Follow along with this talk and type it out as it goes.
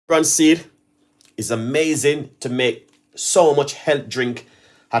pomegranate seed is amazing to make so much health drink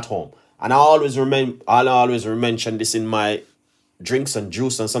at home. And I always mention this in my drinks and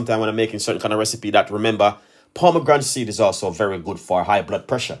juice, and sometimes when I'm making certain kind of recipe, that remember pomegranate seed is also very good for high blood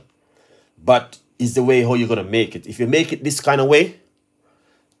pressure. But it's the way how you're gonna make it. If you make it this kind of way,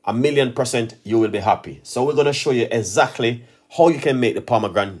 1,000,000% you will be happy. So we're gonna show you exactly how you can make the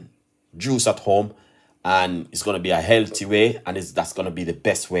pomegranate juice at home, and it's gonna be a healthy way, and that's gonna be the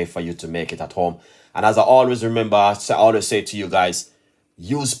best way for you to make it at home. And as I always remember, I always say to you guys,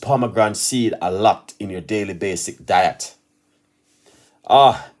 use pomegranate seed a lot in your daily basic diet.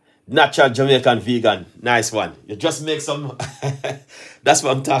 Natural Jamaican vegan, nice one. You just make some. That's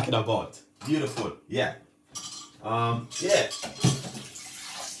what I'm talking about. Beautiful, yeah. Yeah.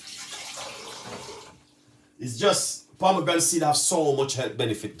 It's just pomegranate seed have so much health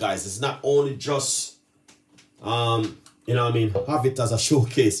benefit, guys. It's not only just you know what I mean, have it as a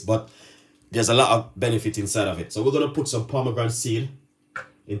showcase, but there's a lot of benefit inside of it. So we're gonna put some pomegranate seed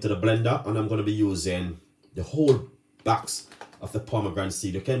into the blender, and I'm gonna be using the whole box of the pomegranate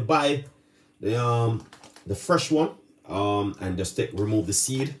seed. You can buy the fresh one and just remove the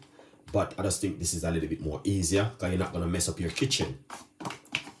seed, but I just think this is a little bit more easier because you're not gonna mess up your kitchen.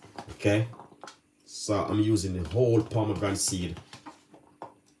 Okay, so I'm using the whole pomegranate seed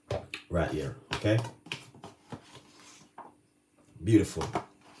right here. Okay, beautiful.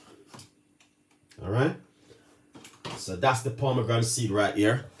 All right, so that's the pomegranate seed right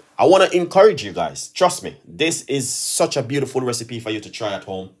here. I want to encourage you guys, trust me, this is such a beautiful recipe for you to try at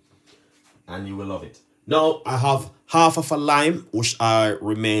home, and you will love it. Now I have half of a lime, which I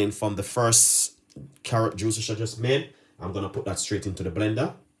remain from the first carrot juice which I just made. I'm gonna put that straight into the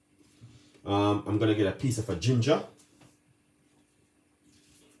blender. I'm gonna get a piece of a ginger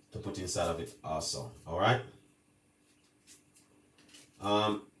to put inside of it also. All right.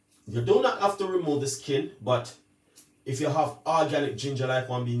 You do not have to remove the skin, but if you have organic ginger like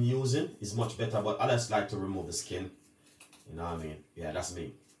one being using, it's much better. But I just like to remove the skin. You know what I mean? Yeah, that's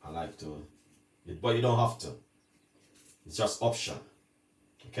me. I like to, but you don't have to. It's just option.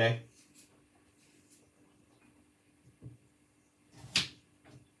 Okay.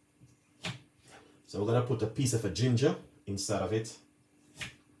 So we're gonna put a piece of a ginger inside of it,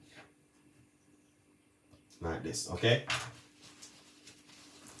 like this. Okay.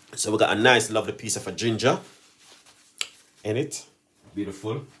 So we got a nice, lovely piece of a ginger in it.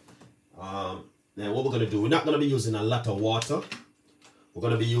 Beautiful. Now what we're gonna do, we're not gonna be using a lot of water. We're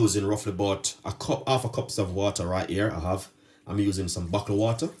gonna be using roughly about half a cup of water right here. I'm using some bottled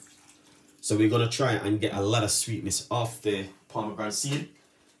water. So we're gonna try and get a lot of sweetness off the pomegranate seed.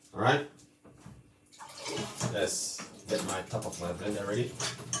 All right. Let's get my top of my blender ready.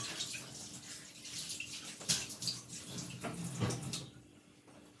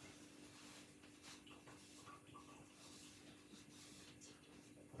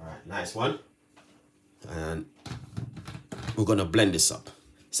 Nice one. And we're gonna blend this up.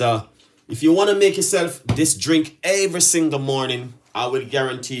 So if you want to make yourself this drink every single morning, I will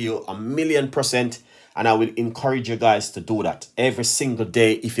guarantee you 1,000,000%, and I will encourage you guys to do that every single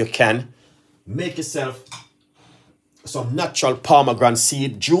day if you can. Make yourself some natural pomegranate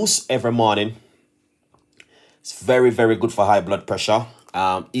seed juice every morning. It's very, very good for high blood pressure.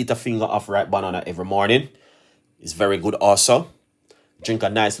 Eat a finger of ripe banana every morning. It's very good also. Drink a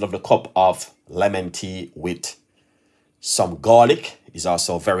nice lovely cup of lemon tea with some garlic is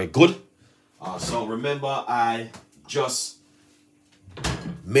also very good. So remember, I just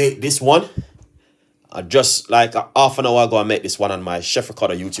made this one. Just like half an hour ago, I made this one on my Chef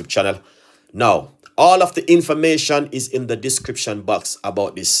Ricardo YouTube channel. Now, all of the information is in the description box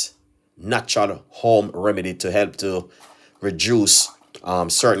about this natural home remedy to help to reduce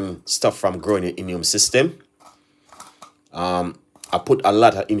certain stuff from growing your immune system. I put a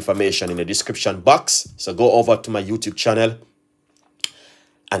lot of information in the description box. So go over to my YouTube channel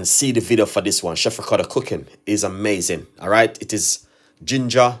and see the video for this one. Chef Ricardo cooking is amazing. All right. It is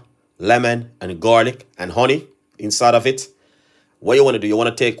ginger, lemon, and garlic and honey inside of it. What you want to do, you want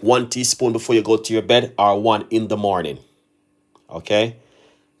to take 1 teaspoon before you go to your bed, or 1 in the morning. Okay.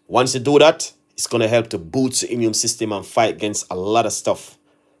 Once you do that, it's going to help to boost your immune system and fight against a lot of stuff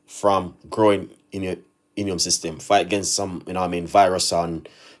from growing in your immune system. Fight against some, you know what I mean, virus, and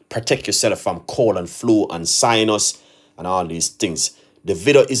protect yourself from cold and flu and sinus and all these things. The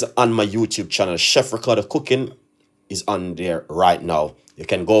video is on my YouTube channel. Chef Ricardo cooking is on there right now. You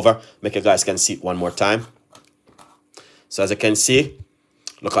can go over, make you guys can see it one more time. So as you can see,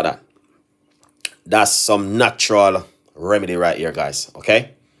 look at that. That's some natural remedy right here, guys.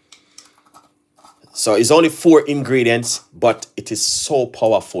 Okay. So it's only 4 ingredients, but it is so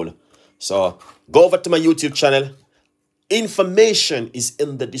powerful. So go over to my YouTube channel. Information is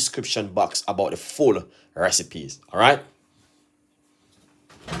in the description box about the full recipes. All right.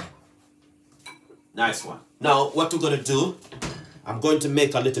 Nice one. Now, what we're going to do, I'm going to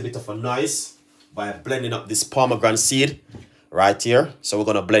make a little bit of a noise by blending up this pomegranate seed right here. So we're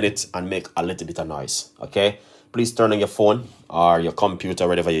going to blend it and make a little bit of noise. Okay. Please turn on your phone or your computer,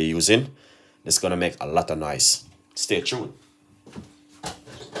 whatever you're using. It's going to make a lot of noise. Stay tuned.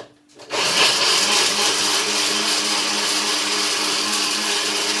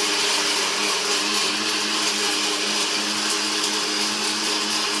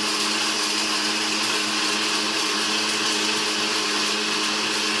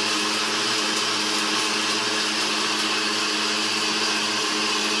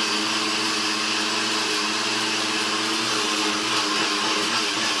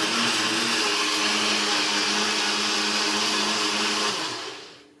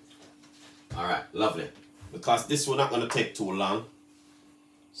 Lovely, because this will not going to take too long,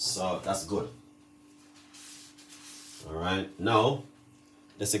 so that's good. All right, now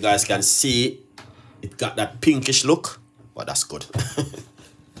as you guys can see, it got that pinkish look, but that's good.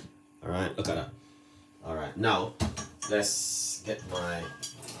 All right, look at that. All right, now let's get my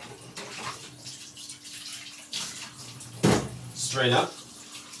strainer.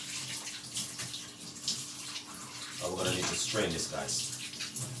 Oh, we're gonna need to strain this, guys.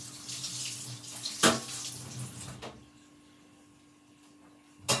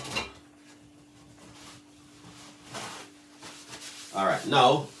 All right,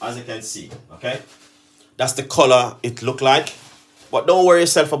 now, as you can see, okay, that's the color it look like. But don't worry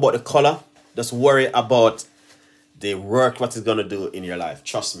yourself about the color. Just worry about the work what it's going to do in your life.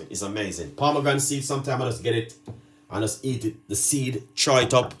 Trust me, it's amazing. Pomegranate seed, sometimes I just get it and just eat it, the seed, chew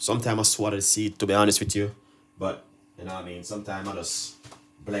it up. Sometimes I swallow the seed, to be honest with you. But, you know what I mean, sometimes I just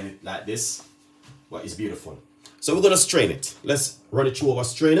blend it like this. But it's beautiful. So we're going to strain it. Let's run it through our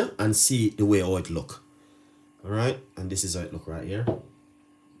strainer and see the way how it look. All right, and this is how it look right here.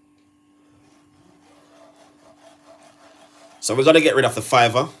 So we're gonna get rid of the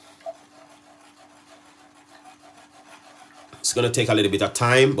fiber. It's gonna take a little bit of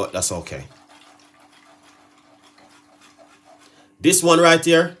time, but that's okay. This one right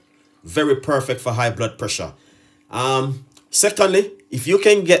here, very perfect for high blood pressure. Secondly, if you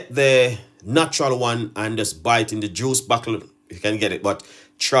can get the natural one and just buy it in the juice bottle, you can get it, but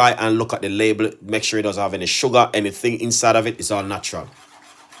try and look at the label. Make sure it doesn't have any sugar, anything inside of it. It's all natural.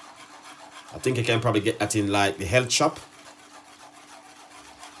 I think you can probably get that in like the health shop.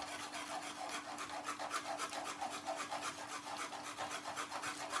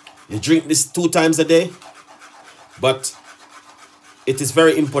 You drink this 2 times a day, but it is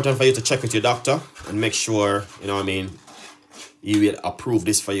very important for you to check with your doctor and make sure, you know what I mean, he will approve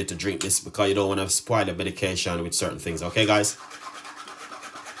this for you to drink this, because you don't want to spoil the medication with certain things. Okay, guys?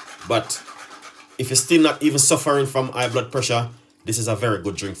 But if you're still not even suffering from high blood pressure, this is a very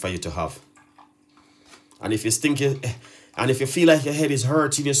good drink for you to have. And if you if you feel like your head is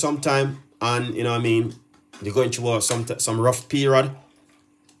hurting you sometime, and you know what I mean, you're going through some rough period,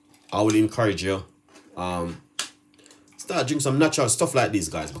 I will encourage you start drinking some natural stuff like these,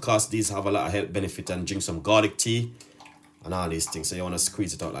 guys, because these have a lot of health benefit. And drink some garlic tea and all these things. So you want to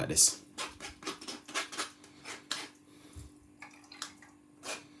squeeze it out like this.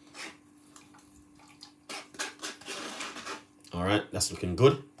 All right, that's looking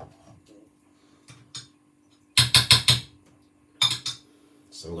good.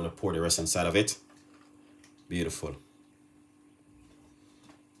 So we're going to pour the rest inside of it. Beautiful.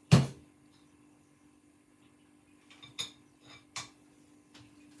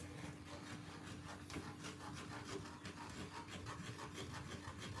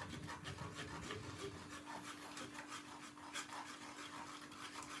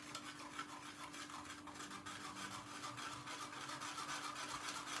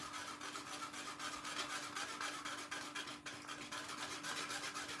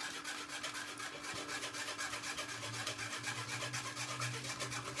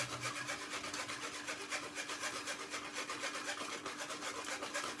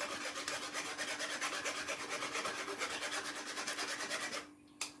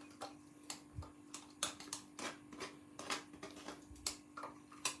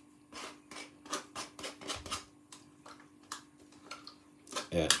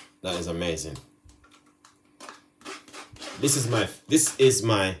 Yeah, that is amazing. This is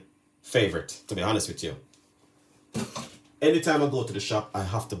my favorite, to be honest with you. Anytime I go to the shop, I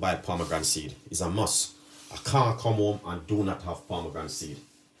have to buy pomegranate seed. It's a must. I can't come home and do not have pomegranate seed.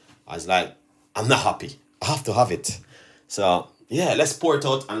 It's like I'm not happy. I have to have it. So yeah, let's pour it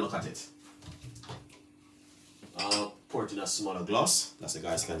out and look at it. Pour it in a smaller glass, as you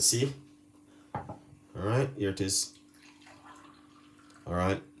guys can see. All right, here it is. All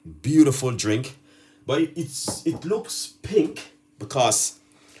right, beautiful drink, but it looks pink because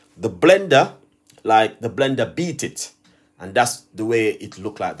the blender beat it, and that's the way it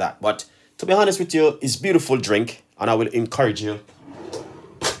looked like that. But to be honest with you, it's beautiful drink, and I will encourage you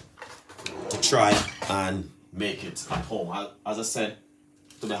to try and make it at home. As I said,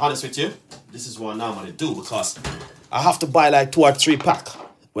 to be honest with you, this is what I normally do because I have to buy like 2 or 3 pack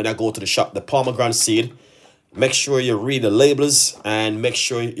when I go to the shop. The pomegranate seed. Make sure you read the labels and make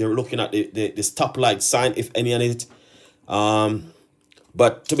sure you're looking at the stoplight sign, if any on it.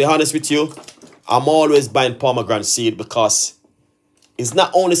 But to be honest with you, I'm always buying pomegranate seed because it's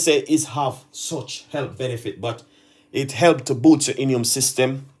not only say it have such health benefit, but it helps to boost your immune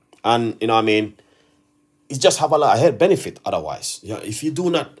system, and you know what I mean. It just have a lot of health benefit. Otherwise, yeah, if you do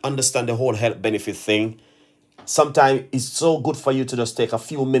not understand the whole health benefit thing, sometimes it's so good for you to just take a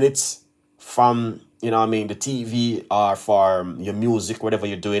few minutes from, you know what I mean, the TV or for your music, whatever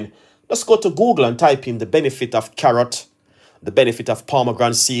you're doing. Just go to Google and type in the benefit of carrot, the benefit of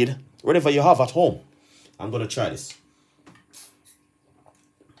pomegranate seed, whatever you have at home. I'm going to try this.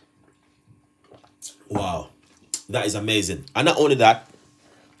 Wow, that is amazing. And not only that,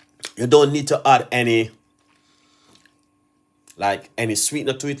 you don't need to add any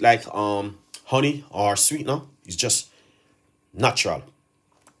sweetener to it, like honey or sweetener. It's just natural.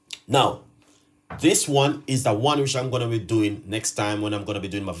 Now, this one is the one which I'm going to be doing next time when I'm going to be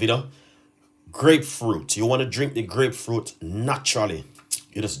doing my video. Grapefruit. You want to drink the grapefruit naturally.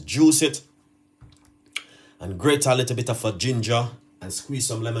 You just juice it and grate a little bit of a ginger and squeeze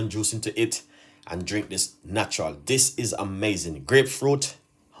some lemon juice into it and drink this natural. This is amazing. Grapefruit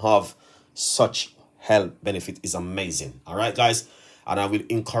have such health benefit, is amazing. All right, guys, and I will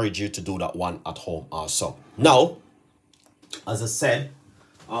encourage you to do that one at home also. Now, as I said,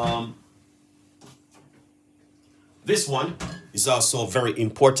 this one is also very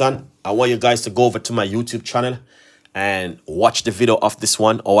important. I want you guys to go over to my YouTube channel and watch the video of this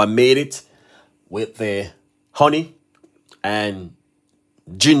one, how I made it with the honey and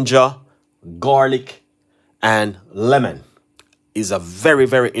ginger, garlic, and lemon. Is a very,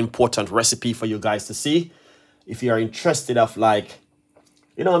 very important recipe for you guys to see if you are interested of, like,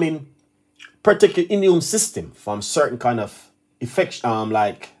 you know what I mean, protect your immune system from certain kind of infection,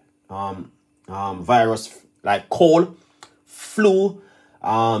 virus, like cold, flu.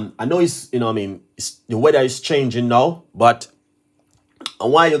 I know it's, you know what I mean, the weather is changing now, but I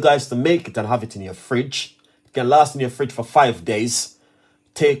want you guys to make it and have it in your fridge. It can last in your fridge for 5 days.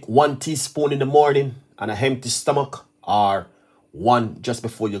 Take 1 teaspoon in the morning and an empty stomach, or 1 just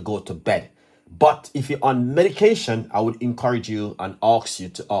before you go to bed. But if you're on medication, I would encourage you and ask you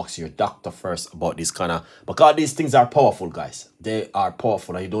to ask your doctor first about this kind of, because these things are powerful, guys. They are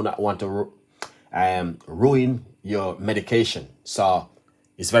powerful, and you do not want to ruin your medication. So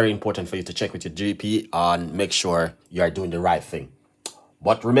it's very important for you to check with your GP and make sure you are doing the right thing.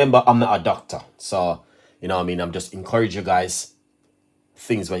 But remember, I'm not a doctor, so you know what I mean, I'm just encourage you guys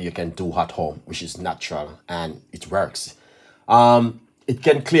things where you can do at home, which is natural and it works. It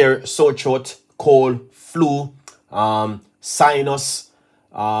can clear sore throat, cold, flu, sinus,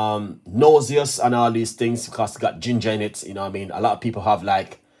 nauseous, and all these things because it's got ginger in it. You know what I mean? A lot of people have,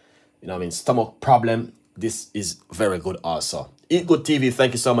 like, you know what I mean, stomach problem. This is very good also. Eat Good TV,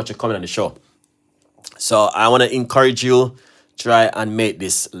 thank you so much for coming on the show. So I want to encourage you, try and make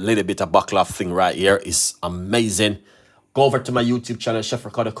this little bit of baklava thing right here. It's amazing. Go over to my YouTube channel, Chef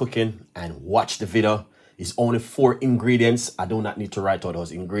Ricardo Cooking, and watch the video. It's only 4 ingredients. I do not need to write all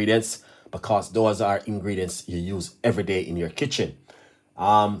those ingredients because those are ingredients you use every day in your kitchen.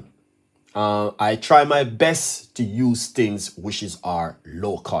 I try my best to use things which are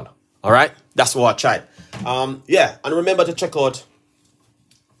local. All right, that's what I tried. Yeah, and remember to check out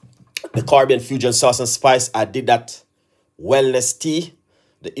the Caribbean Fusion Sauce and Spice. I did that wellness tea,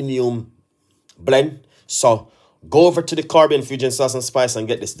 the immune blend. So go over to the Caribbean Fusion Sauce and Spice and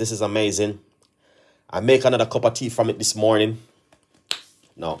get this. This is amazing. I make another cup of tea from it this morning.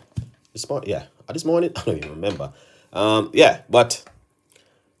 No, this morning, yeah, this morning, I don't even remember. Yeah, but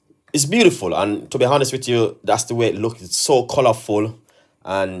it's beautiful, and to be honest with you, that's the way it looks. It's so colorful,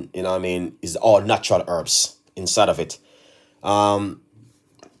 and you know what I mean, it's all natural herbs inside of it. I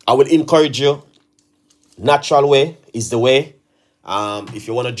would encourage you, natural way is the way. If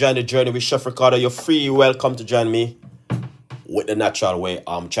you want to join the journey with Chef Ricardo, you're free, welcome to join me with the natural way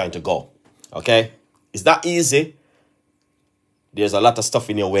I'm trying to go. Okay, it's that easy. There's a lot of stuff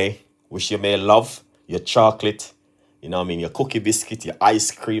in your way. which you may love, your chocolate, you know what I mean, your cookie biscuit, your ice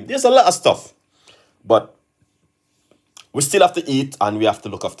cream. There's a lot of stuff. But we still have to eat and we have to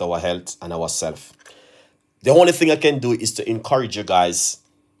look after our health and ourselves. The only thing I can do is to encourage you guys.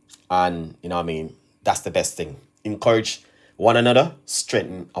 And, you know what I mean, that's the best thing. Encourage one another,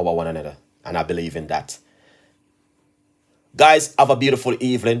 strengthen our one another. And I believe in that. Guys, have a beautiful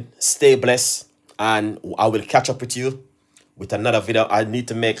evening. Stay blessed. And I will catch up with you with another video. I need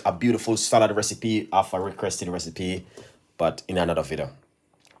to make a beautiful salad recipe of a requested recipe, but in another video.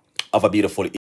 Have a beautiful evening.